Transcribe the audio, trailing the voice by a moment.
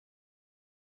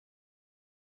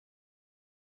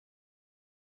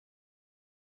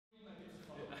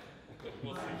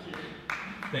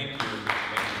Thank you. Thank you,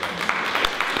 guys.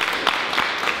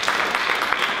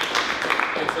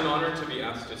 It's an honor to be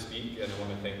asked to speak, and I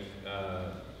want to thank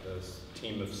this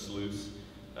team of sleuths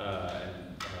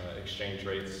and exchange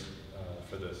rates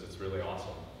for this. It's really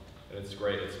awesome. And it's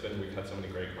great. We've had so many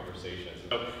great conversations.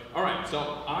 So, all right,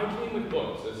 so I came with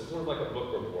books. This is sort of like a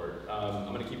book report.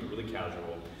 I'm going to keep it really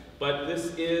casual. But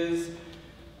this is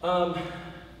a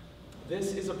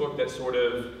book that's sort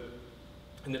of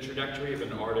in the trajectory of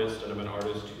an artist and of an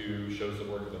artist who shows the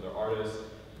work of other artists.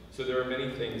 So there are many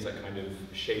things that kind of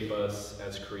shape us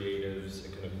as creatives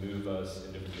and kind of move us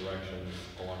in different directions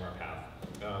along our path.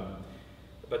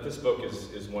 But this book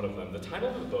is one of them. The title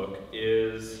of the book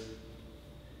is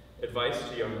Advice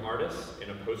to Young Artists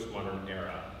in a Postmodern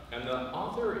Era. And the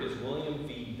author is William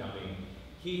V. Dunning.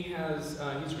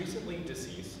 He's recently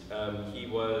deceased. He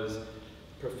was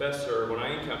professor, when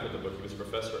I encountered the book, he was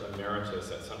professor emeritus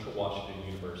at Central Washington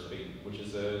University, which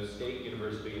is a state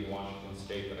university in Washington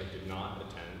State that I did not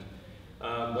attend.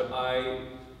 But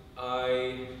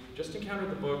I just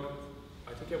encountered the book,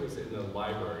 I think it was in the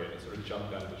library, and it sort of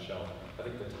jumped out of the shelf. I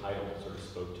think the title sort of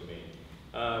spoke to me.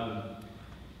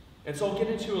 And so I'll get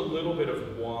into a little bit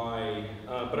of why,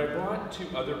 but I brought two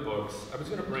other books. I was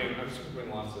going to bring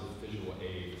lots of visual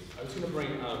aids. I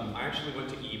actually went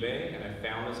to eBay and I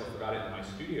found this, I forgot it in my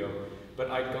studio, but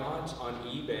I got on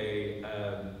eBay,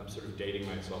 I'm sort of dating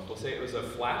myself, we'll say it was a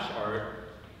flash art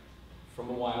from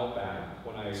a while back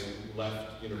when I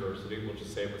left university. We'll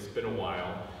just say it's been a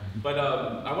while. But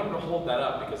I wanted to hold that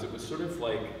up because it was sort of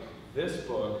like, this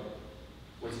book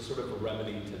was sort of a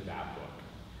remedy to that book.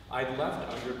 I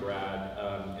left undergrad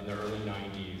in the early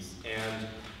 90s, and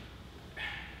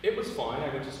it was fine. I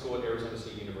went to school at Arizona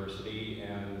State University,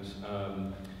 and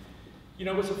you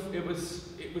know, it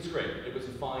was great. It was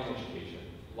a fine education.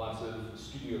 Lots of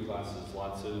studio classes,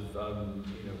 lots of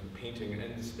you know, painting,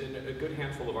 and a good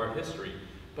handful of art history.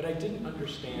 But I didn't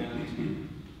understand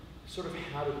sort of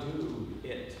how to do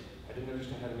it. I didn't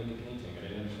understand how to make a painting. I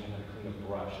didn't understand how to clean a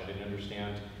brush. I didn't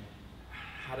understand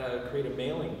how to create a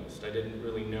mailing list. I didn't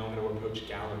really know how to approach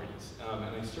galleries.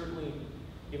 And I certainly,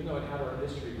 even though I had art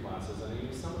history classes, and I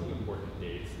knew some of the important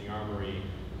dates, the Armory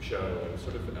show, and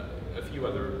sort of a few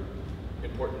other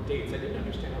important dates, I didn't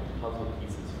understand how the puzzle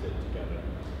pieces fit together.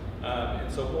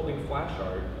 And so holding flash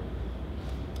art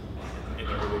in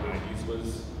the early 90s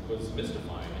was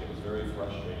mystifying. It was very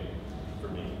frustrating for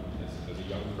me as a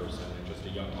young person and just a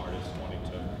young artist wanting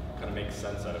to kind of make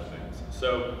sense out of things.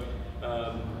 So,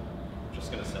 I'm just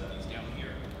going to set these down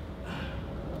here.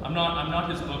 I'm not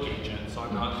his book agent, so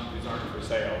these aren't for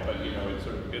sale, but you know, it's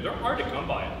sort of, they're hard to come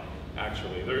by,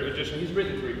 actually. He's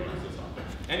written 3 books, this author.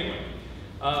 Anyway,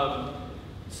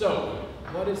 so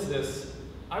what is this?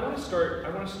 I want to start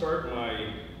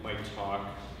my talk,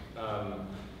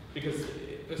 because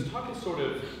this talk is sort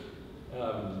of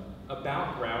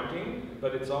about grounding,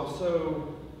 but it's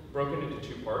also broken into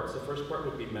 2 parts. The first part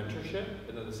would be mentorship,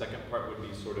 and then the second part would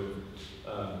be sort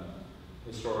of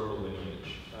historical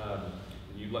lineage.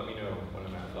 You let me know when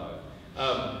I'm at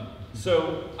 5.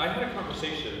 So I had a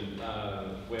conversation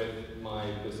with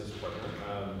my business partner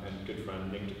and good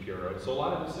friend Nick DePuro. So a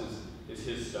lot of this is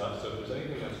his stuff. So if there's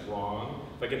anything that's wrong,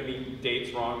 if I get any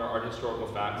dates wrong or art historical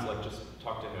facts, like just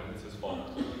talk to him. It's his fault.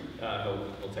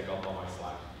 He'll take off all my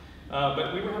slack.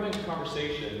 But we were having a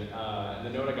conversation, and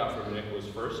the note I got from Nick was,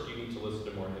 first, you need to listen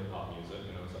to more hip-hop music.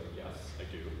 And I was like, yes, I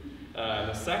do. And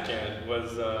the second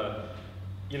was,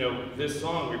 you know, this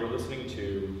song we were listening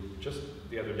to just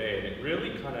the other day, and it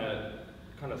really kind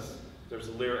of, there's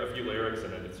a few lyrics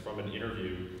in it. It's from an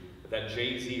interview that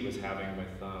Jay-Z was having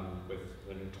with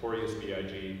the notorious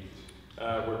B.I.G.,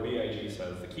 where B.I.G.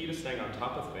 says, the key to staying on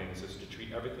top of things is to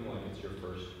treat everything like it's your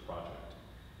first project.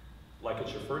 Like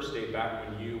it's your first day back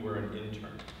when you were an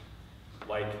intern.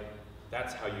 Like,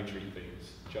 that's how you treat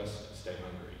things. Just stay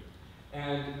hungry.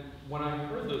 And when I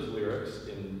heard those lyrics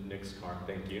in Nick's car,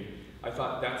 thank you, I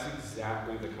thought that's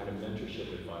exactly the kind of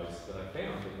mentorship advice that I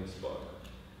found in this book.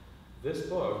 This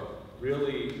book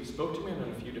really spoke to me on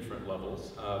a few different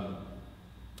levels,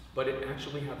 but it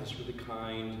actually had this really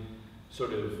kind,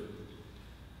 sort of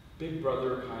big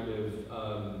brother kind of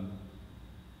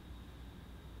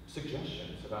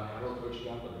suggestions about how to approach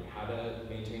gallery, how to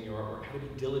maintain your artwork, how to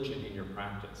be diligent in your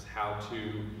practice, how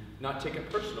to not take it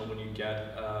personal when you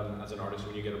get, as an artist,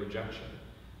 when you get a rejection,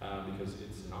 because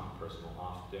it's not personal.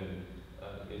 Often,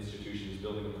 institutions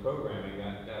building a programming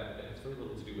that has very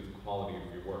little to do with the quality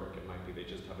of your work. It might be they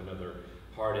just have another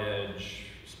hard-edge,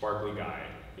 sparkly guy,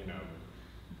 you know,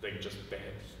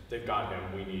 they've got him,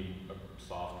 we need a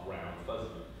soft, round, fuzzy,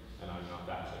 and I'm not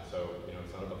that. So, you know,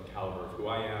 it's not about the caliber of who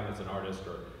I am as an artist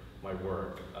or my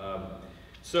work.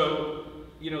 So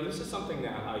this is something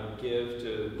that I give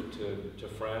to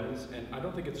friends, and I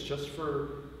don't think it's just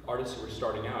for artists who are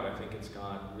starting out. I think it's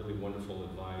got really wonderful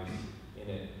advice in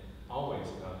it, always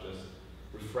about just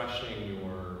refreshing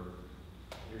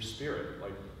your spirit,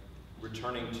 like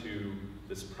returning to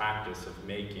this practice of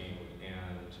making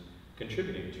and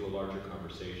contributing to a larger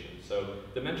conversation. So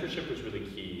the mentorship was really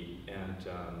key, and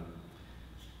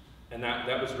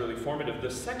that was really formative.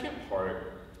 The second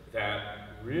part that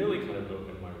really kind of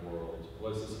opened my world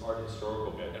was this art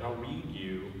historical bit, and I'll read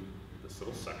you this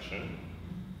little section.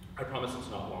 I promise it's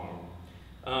not long.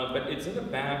 But it's in the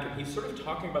back, and he's sort of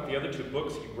talking about the other two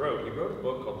books he wrote. He wrote a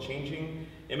book called Changing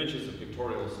Images of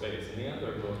Pictorial Space, and the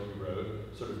other book he wrote,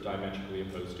 sort of diametrically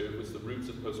opposed to it, was The Roots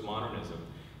of Postmodernism.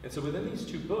 And so within these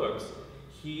two books,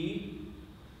 he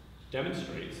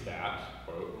demonstrates that,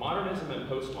 quote, modernism and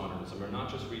postmodernism are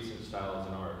not just recent styles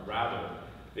in art. Rather,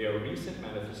 they are recent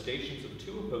manifestations of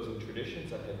two opposing traditions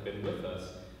that have been with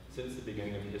us since the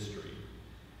beginning of history.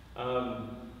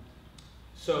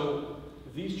 So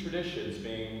these traditions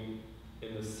being,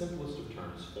 in the simplest of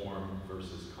terms, form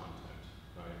versus content,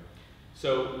 right?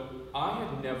 So I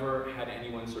had never had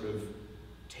anyone sort of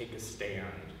take a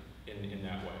stand in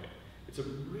that way. It's a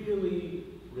really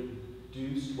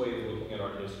reduced way of looking at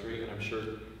art history, and I'm sure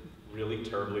really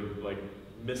terribly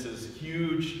misses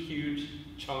huge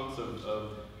chunks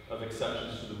of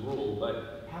exceptions to the rule,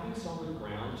 but having solid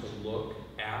ground to look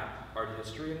at art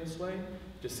history in this way,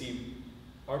 to see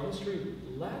art history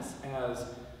less as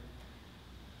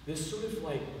this sort of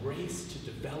race to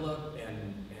develop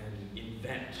and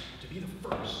invent, to be the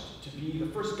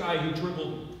first guy who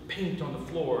dribbled paint on the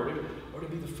floor, or to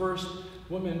be the first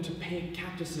woman to paint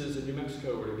cactuses in New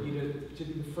Mexico, or to be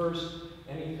the first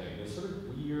anything. This sort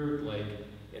of weird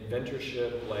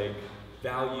inventorship,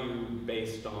 value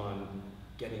based on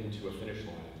getting to a finish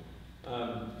line.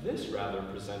 This rather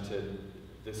presented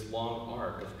this long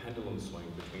arc of pendulum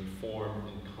swing between form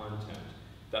and content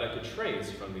that I could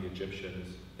trace from the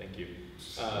Egyptians, thank you,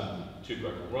 to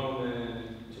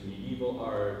Greco-Roman, to medieval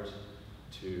art,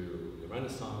 to the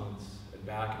Renaissance, and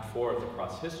back and forth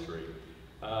across history.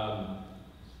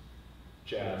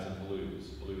 Jazz and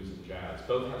blues and jazz.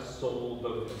 Both have soul,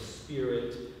 both have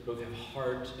spirit, both have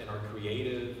heart and are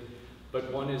creative, but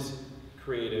one is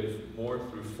creative more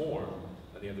through form,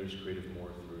 and the other is creative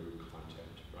more through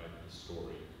content, right, the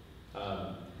story.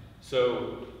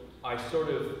 So I sort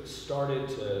of started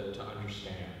to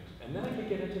understand, and then I could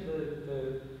get into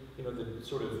the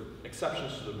sort of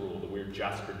exceptions to the rule, the weird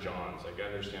Jasper Johns. I could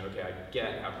understand, okay, I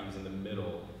get how he's in the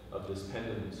middle of this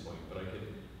pendulum swing, but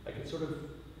I could sort of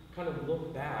kind of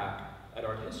look back at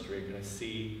art history and I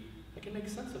can make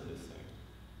sense of this thing.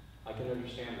 I can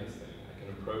understand this thing. I can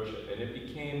approach it. And it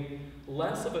became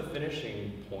less of a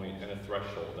finishing point and a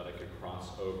threshold that I could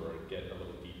cross over and get a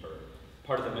little deeper.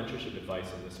 Part of the mentorship advice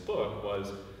in this book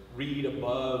was read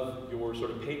above your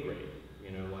sort of pay grade.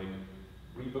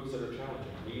 Read books that are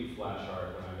challenging. Read flash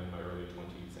art when I'm in my early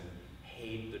 20s and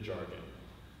hate the jargon.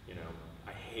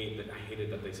 I hated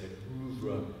that they said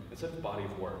oeuvre instead of body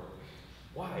of work.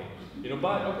 Why? But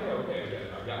okay,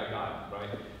 I got it, right?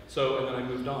 So, and then I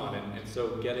moved on, and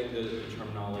so getting the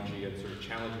terminology and sort of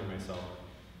challenging myself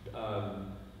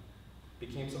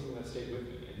became something that stayed with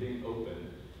me, and being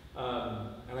open.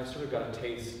 And I sort of got a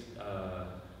taste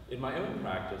in my own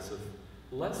practice of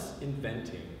less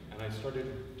inventing, and I started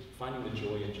finding the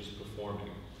joy in just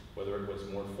performing, whether it was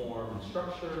more form and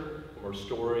structure, or more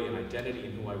story and identity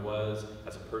in who I was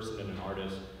as a person and an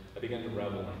artist. I began to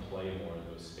revel and play more in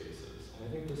those spaces. And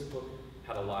I think this book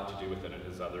had a lot to do with it and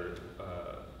his other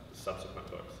subsequent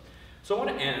books. So I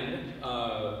want to end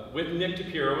with Nick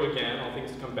DiPiero again. All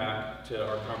things come back to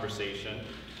our conversation.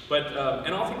 But,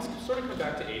 and all things sort of come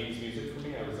back to 80s music for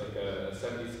me. I was like a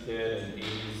 70s kid, and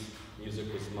 80s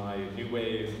music was my new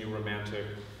wave, new romantic,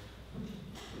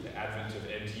 the advent of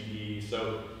MTV.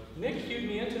 So Nick cued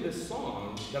me into this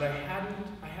song that I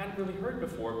hadn't really heard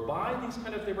before by these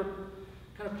they were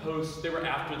kind of post, they were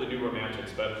after the New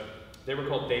Romantics, but they were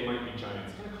called They Might Be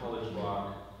Giants, kind of college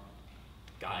rock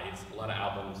guys, a lot of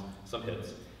albums, some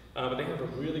hits. But they have a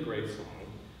really great song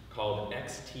called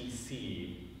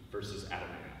XTC versus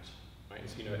Adamant. Right?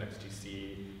 So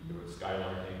XTC, they wrote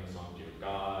Skylarking, the song Dear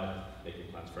God, Making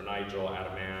Plans for Nigel,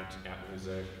 Adamant, Ant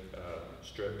Music,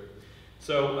 Strip.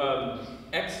 So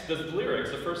the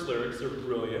lyrics, the first lyrics, they're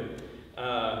brilliant.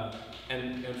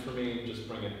 And for me, just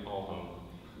bring it all home.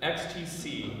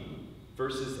 XTC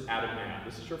versus Adamant.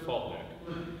 This is your fault, Nick.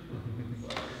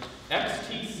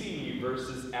 XTC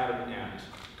versus Adamant.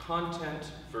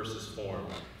 Content versus form.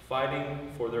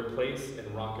 Fighting for their place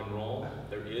in rock and roll.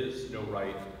 There is no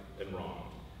right and wrong.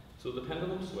 So the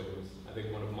pendulum swings. I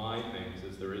think one of my things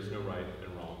is there is no right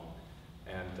and wrong,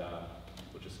 and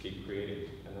we'll just keep creating.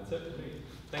 And that's it for me.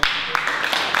 Thank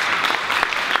you.